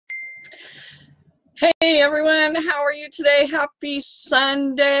Hey everyone, how are you today? Happy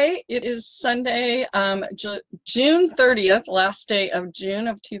Sunday. It is Sunday, June 30th, last day of June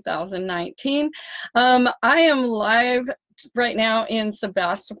of 2019. I am live right now in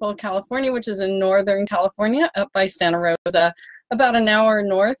Sebastopol, California, which is in Northern California, up by Santa Rosa, about an hour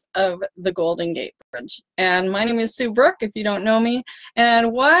north of the Golden Gate Bridge. And my name is Sue Brooke, if you don't know me.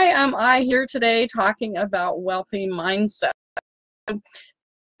 And why am I here today talking about wealthy mindset?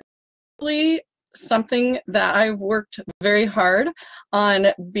 Something that I've worked very hard on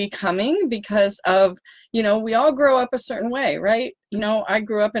becoming because of, we all grow up a certain way, right? I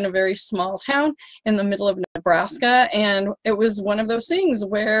grew up in a very small town in the middle of Nebraska, and it was one of those things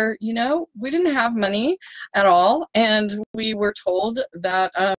where, we didn't have money at all, and we were told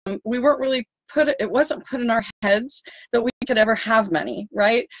that we weren't really it wasn't put in our heads that we could ever have money,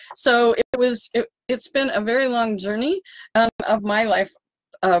 right? So it's been a very long journey of my life,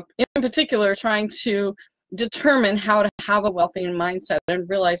 in particular trying to determine how to have a wealthy mindset and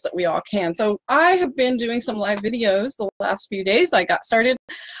realize that we all can. So I have been doing some live videos the last few days. I got started.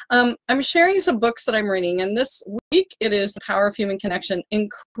 I'm sharing some books that I'm reading, and this week it is The Power of Human Connection.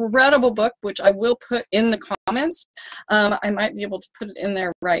 Incredible book, which I will put in the comments. I might be able to put it in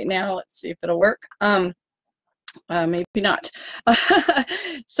there right now. Let's see if it'll work. Maybe not.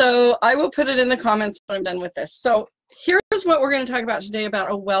 So I will put it in the comments when I'm done with this. So here's what we're going to talk about today about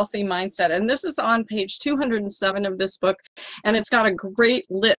a wealthy mindset. And this is on page 207 of this book. And it's got a great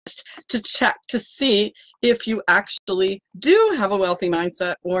list to check to see if you actually do have a wealthy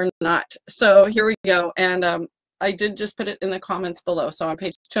mindset or not. So here we go. And I did just put it in the comments below, so on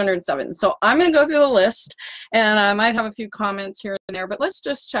page 207. So I'm going to go through the list, and I might have a few comments here and there, but let's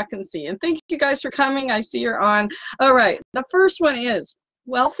just check and see. And thank you guys for coming. I see you're on. All right, the first one is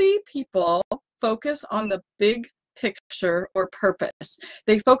wealthy people focus on the big picture or purpose.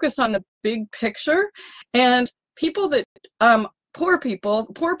 They focus on the big picture, and people that poor people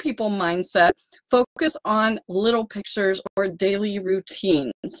mindset focus on little pictures or daily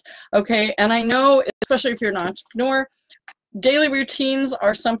routines. Okay, and I know, especially if you're an entrepreneur, daily routines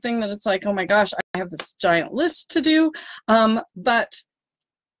are something that it's like, oh my gosh, I have this giant list to do. But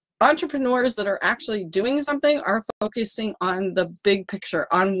entrepreneurs that are actually doing something are focusing on the big picture,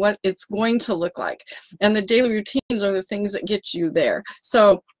 on what it's going to look like. And the daily routines are the things that get you there.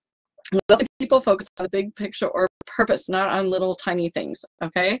 So wealthy people focus on the big picture or purpose, not on little tiny things,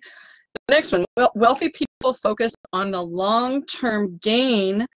 okay? The next one, wealthy people focus on the long-term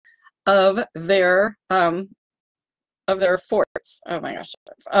gain of their efforts. Oh my gosh,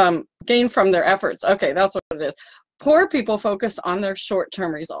 gain from their efforts. Okay, that's what it is. Poor people focus on their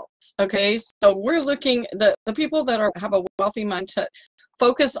short-term results, okay? So we're looking, the people that have a wealthy mindset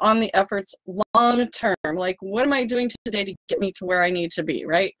focus on the efforts long-term, like what am I doing today to get me to where I need to be,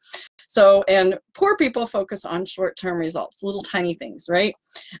 right? So, and poor people focus on short-term results, little tiny things, right?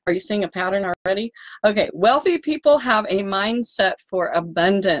 Are you seeing a pattern already? Okay, wealthy people have a mindset for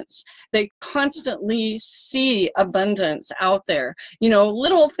abundance. They constantly see abundance out there.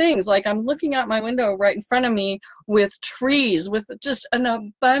 Little things like I'm looking out my window right in front of me with trees, with just an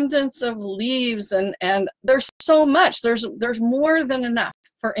abundance of leaves, and there's so much. There's more than enough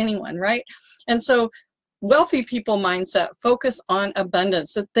for anyone, right? And so wealthy people mindset focus on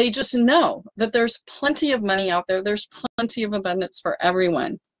abundance, that they just know that there's plenty of money out there. There's plenty of abundance for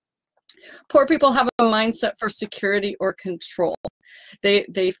everyone. Poor people have a mindset for security or control.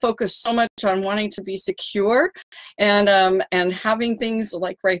 They focus so much on wanting to be secure and having things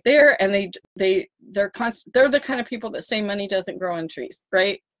like right there, and they're the kind of people that say money doesn't grow on trees,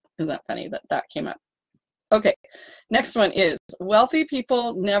 right? Isn't that funny that came up? Okay, next one is wealthy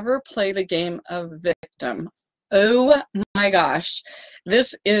people never play the game of victim. Oh my gosh,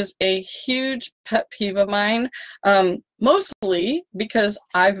 this is a huge pet peeve of mine, mostly because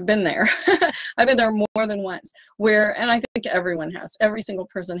I've been there. I've been there more than once, and I think everyone has, every single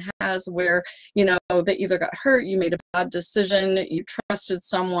person has, where, they either got hurt, you made a bad decision, you trusted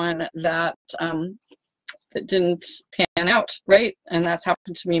someone that didn't pan out, right? And that's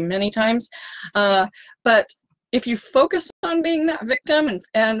happened to me many times. But if you focus on being that victim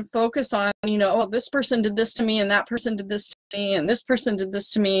and focus on, oh, this person did this to me, and that person did this to me, and this person did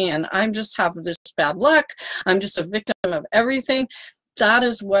this to me, and I'm just have this bad luck, I'm just a victim of everything, that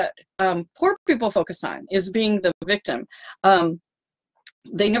is what poor people focus on, is being the victim.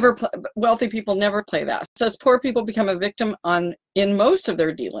 Wealthy people never play that. It says poor people become a victim in most of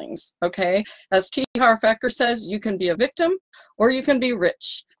their dealings, okay? As T. Harv Eker says, you can be a victim or you can be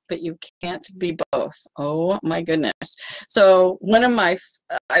rich, but you can't be both. Oh my goodness. So one of my,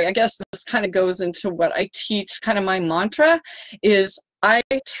 I guess this kind of goes into what I teach, kind of my mantra is I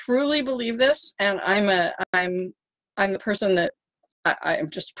truly believe this, and I'm the person that I'm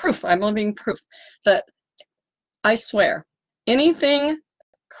just proof. I'm living proof that I swear anything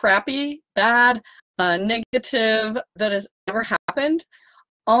crappy, bad, negative that has ever happened,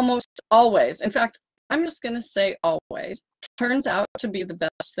 almost always, in fact, I'm just going to say always, turns out to be the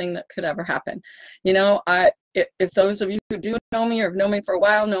best thing that could ever happen. You know, if those of you who do know me or have known me for a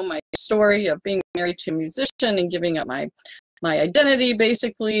while know my story of being married to a musician and giving up my identity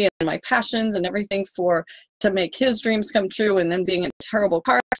basically and my passions and everything to make his dreams come true, and then being in a terrible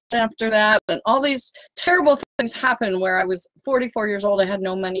car accident after that, and all these terrible things happened where I was 44 years old. I had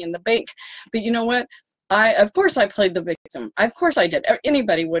no money in the bank. But you know what? Of course I played the victim. Of course I did.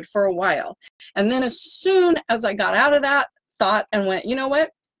 Anybody would for a while. And then as soon as I got out of that thought and went, you know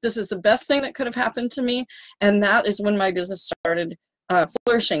what? This is the best thing that could have happened to me. And that is when my business started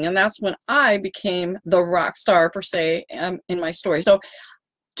flourishing. And that's when I became the rock star, per se, in my story. So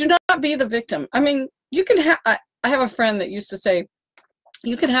do not be the victim. I mean, you can have, I have a friend that used to say,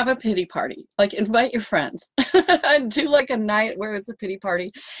 you can have a pity party, like invite your friends, do like a night where it's a pity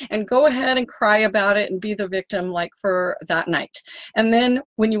party, and go ahead and cry about it and be the victim like for that night. And then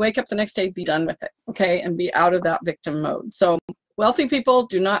when you wake up the next day, be done with it, okay? And be out of that victim mode. So wealthy people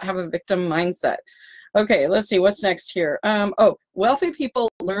do not have a victim mindset. Okay, let's see what's next here. Oh, wealthy people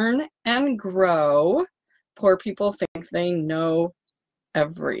learn and grow. Poor people think they know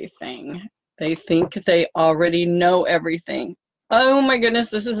everything. They think they already know everything. Oh my goodness,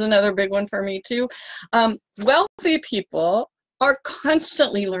 this is another big one for me too. Wealthy people are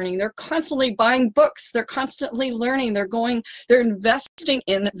constantly learning. They're constantly buying books. They're constantly learning. They're investing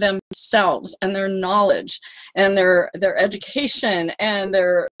in themselves and their knowledge and their education and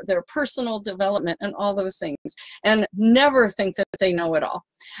their personal development and all those things, and never think that they know it all.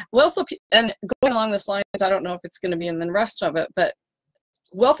 Well, so, and going along this lines, I don't know if it's going to be in the rest of it, but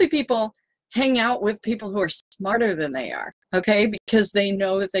wealthy people hang out with people who are smarter than they are, okay? Because they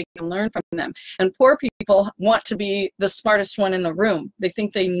know that they can learn from them. And poor people want to be the smartest one in the room. They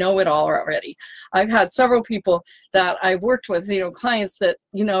think they know it all already. I've had several people that I've worked with, you know, clients that,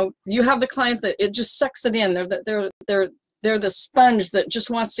 you know, you have the client that it just sucks it in. They're the sponge that just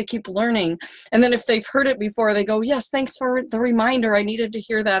wants to keep learning. And then if they've heard it before, they go, yes, thanks for the reminder. I needed to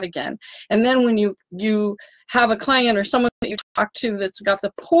hear that again. And then when you have a client or someone that you talk to that's got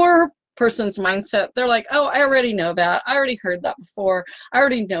the poor person's mindset, they're like, oh, I already know that. I already heard that before. I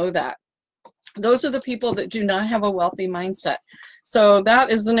already know that. Those are the people that do not have a wealthy mindset. So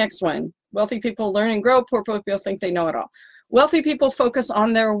that is the next one. Wealthy people learn and grow. Poor people think they know it all. Wealthy people focus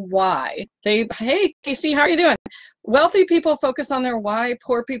on their why. Hey, Casey, how are you doing? Wealthy people focus on their why.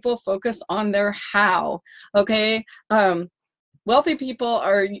 Poor people focus on their how. Okay. Wealthy people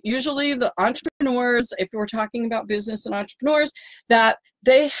are usually the entrepreneurs, if we're talking about business and entrepreneurs, that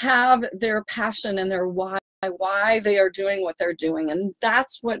they have their passion and their why they are doing what they're doing, and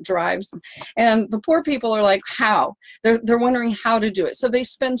that's what drives them. And the poor people are like, how? They're wondering how to do it. So they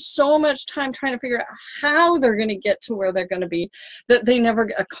spend so much time trying to figure out how they're going to get to where they're going to be that they never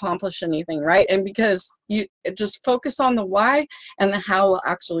accomplish anything, right? And because you just focus on the why, and the how will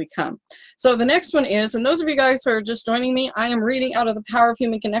actually come. So the next one is, and those of you guys who are just joining me, I am reading out of The Power of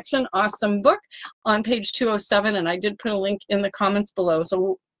Human Connection, awesome book, on page 207, and I did put a link in the comments below.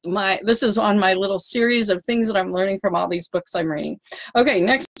 So this is on my little series of things that I'm learning from all these books I'm reading. Okay,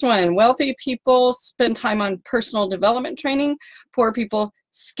 next one. Wealthy people spend time on personal development training. Poor people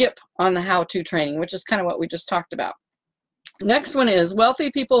skip on the how-to training, which is kind of what we just talked about. Next one is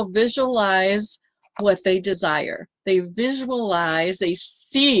wealthy people visualize what they desire. They visualize, they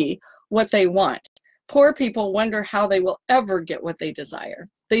see what they want. Poor people wonder how they will ever get what they desire.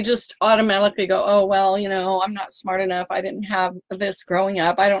 They just automatically go, oh, well, you know, I'm not smart enough. I didn't have this growing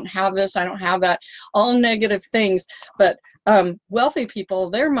up. I don't have this. I don't have that. All negative things. But wealthy people,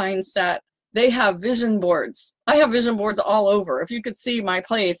 their mindset, they have vision boards. I have vision boards all over. If you could see my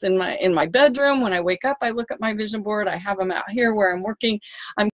place in my bedroom, when I wake up, I look at my vision board. I have them out here where I'm working.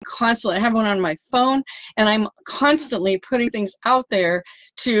 I have one on my phone, and I'm constantly putting things out there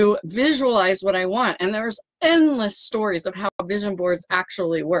to visualize what I want. And there's endless stories of how vision boards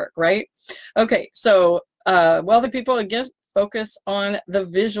actually work, right? Okay, so wealthy people, again, focus on the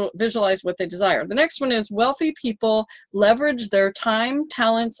visualize what they desire. The next one is wealthy people leverage their time,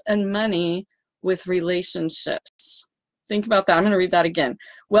 talents, and money with relationships. Think about that. I'm going to read that again.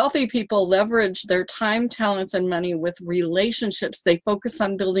 Wealthy people leverage their time, talents, and money with relationships. They focus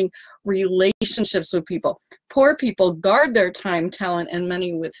on building relationships with people. Poor people guard their time, talent, and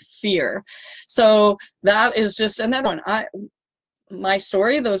money with fear. So that is just another one. my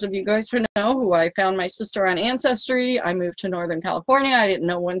story, those of you guys who know who I found my sister on Ancestry, I moved to Northern California. I didn't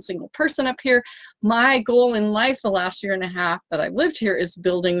know one single person up here. My goal in life the last year and a half that I've lived here is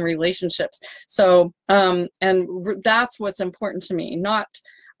building relationships. So, that's what's important to me, not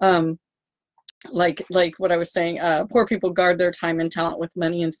like what I was saying, poor people guard their time and talent with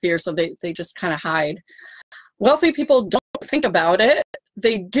money and fear, so they just kind of hide. Wealthy people don't think about it,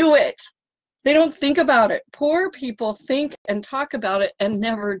 they do it. They don't think about it. Poor people think and talk about it and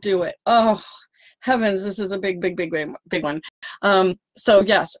never do it. Oh, heavens, this is a big one. So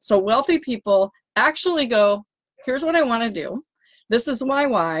yes, so wealthy people actually go, here's what I want to do. This is my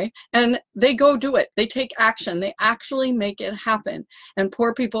why, and they go do it. They take action. They actually make it happen. And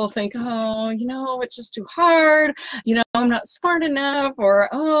poor people think, oh, you know, it's just too hard. You know, I'm not smart enough, or,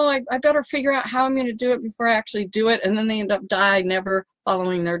 oh, I better figure out how I'm going to do it before I actually do it. And then they end up dying, never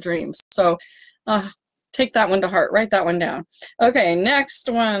following their dreams. So take that one to heart. Write that one down. Okay, next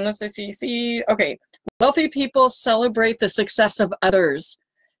one. Let's see. Okay, wealthy people celebrate the success of others.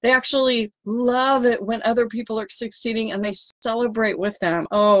 They actually love it when other people are succeeding and they celebrate with them.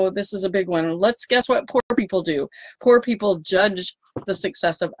 Oh, this is a big one. Let's guess what poor people do. Poor people judge the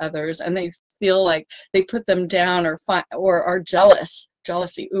success of others, and they feel like they put them down or are jealous.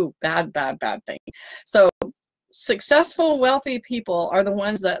 Jealousy, ooh, bad thing. So successful, wealthy people are the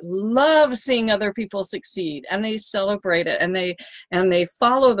ones that love seeing other people succeed, and they celebrate it, and they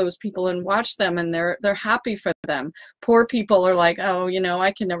follow those people and watch them, and they're happy for them. Poor people are like, oh, you know,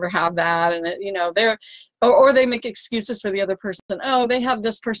 I can never have that, and you know, or they make excuses for the other person. Oh, they have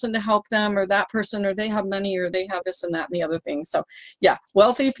this person to help them, or that person, or they have money, or they have this and that and the other thing. So yeah,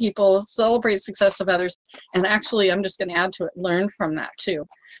 wealthy people celebrate success of others, and actually, I'm just going to add to it, learn from that too.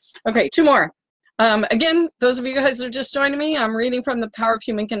 Okay, two more. Again, those of you guys that are just joining me, I'm reading from The Power of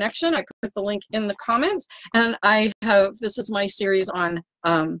Human Connection. I put the link in the comments, and this is my series on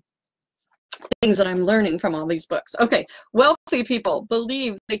things that I'm learning from all these books. Okay, wealthy people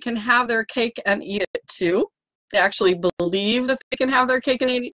believe they can have their cake and eat it too. They actually believe that they can have their cake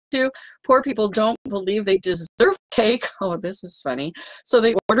and eat it too. Poor people don't believe they deserve cake. Oh, this is funny. So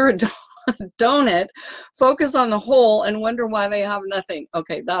they order a donut, focus on the whole, and wonder why they have nothing.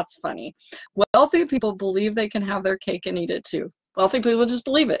 Okay, that's funny. Wealthy people believe they can have their cake and eat it too. Wealthy people just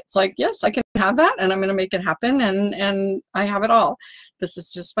believe it. It's like, yes, I can have that, and I'm going to make it happen, and I have it all. This is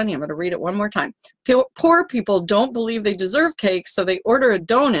just funny. I'm going to read it one more time. Poor people don't believe they deserve cake, so they order a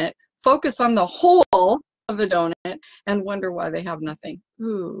donut, focus on the whole of the donut, and wonder why they have nothing.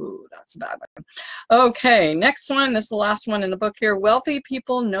 Ooh, that's a bad one. Okay, next one. This is the last one in the book here. Wealthy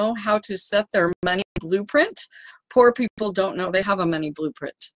people know how to set their money blueprint. Poor people don't know they have a money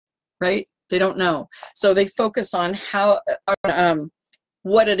blueprint, right? They don't know. So they focus on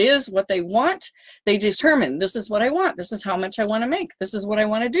what it is, what they want. They determine, this is what I want. This is how much I want to make. This is what I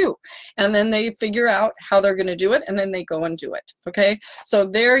want to do. And then they figure out how they're going to do it, and then they go and do it. Okay, so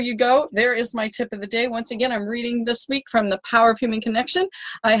there you go. There is my tip of the day. Once again, I'm reading this week from The Power of Human Connection.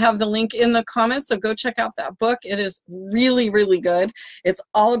 I have the link in the comments, so go check out that book. It is really, really good. It's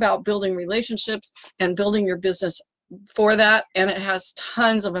all about building relationships and building your business for that, and it has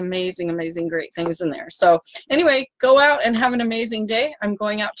tons of amazing great things in there. So anyway, go out and have an amazing day. I'm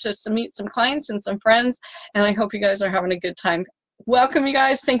going out to meet some clients and some friends, and I hope you guys are having a good time. Welcome, you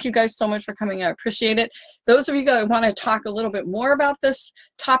guys. Thank you guys so much for coming. I appreciate it. Those of you that want to talk a little bit more about this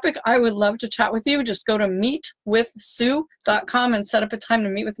topic, I would love to chat with you. Just go to meetwithsue.com and set up a time to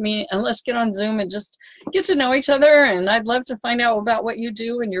meet with me, and let's get on Zoom and just get to know each other. And I'd love to find out about what you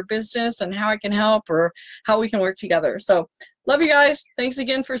do in your business and how I can help, or how we can work together. So love you guys. Thanks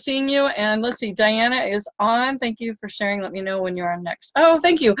again for seeing you. And let's see, Diana is on. Thank you for sharing. Let me know when you're on next. Oh,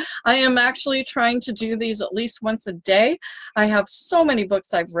 thank you. I am actually trying to do these at least once a day. I have so many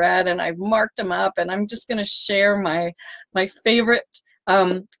books I've read, and I've marked them up, and I'm just going to share my favorite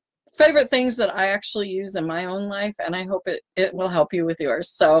things that I actually use in my own life, and I hope it will help you with yours.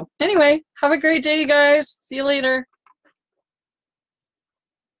 So anyway, have a great day, you guys. See you later.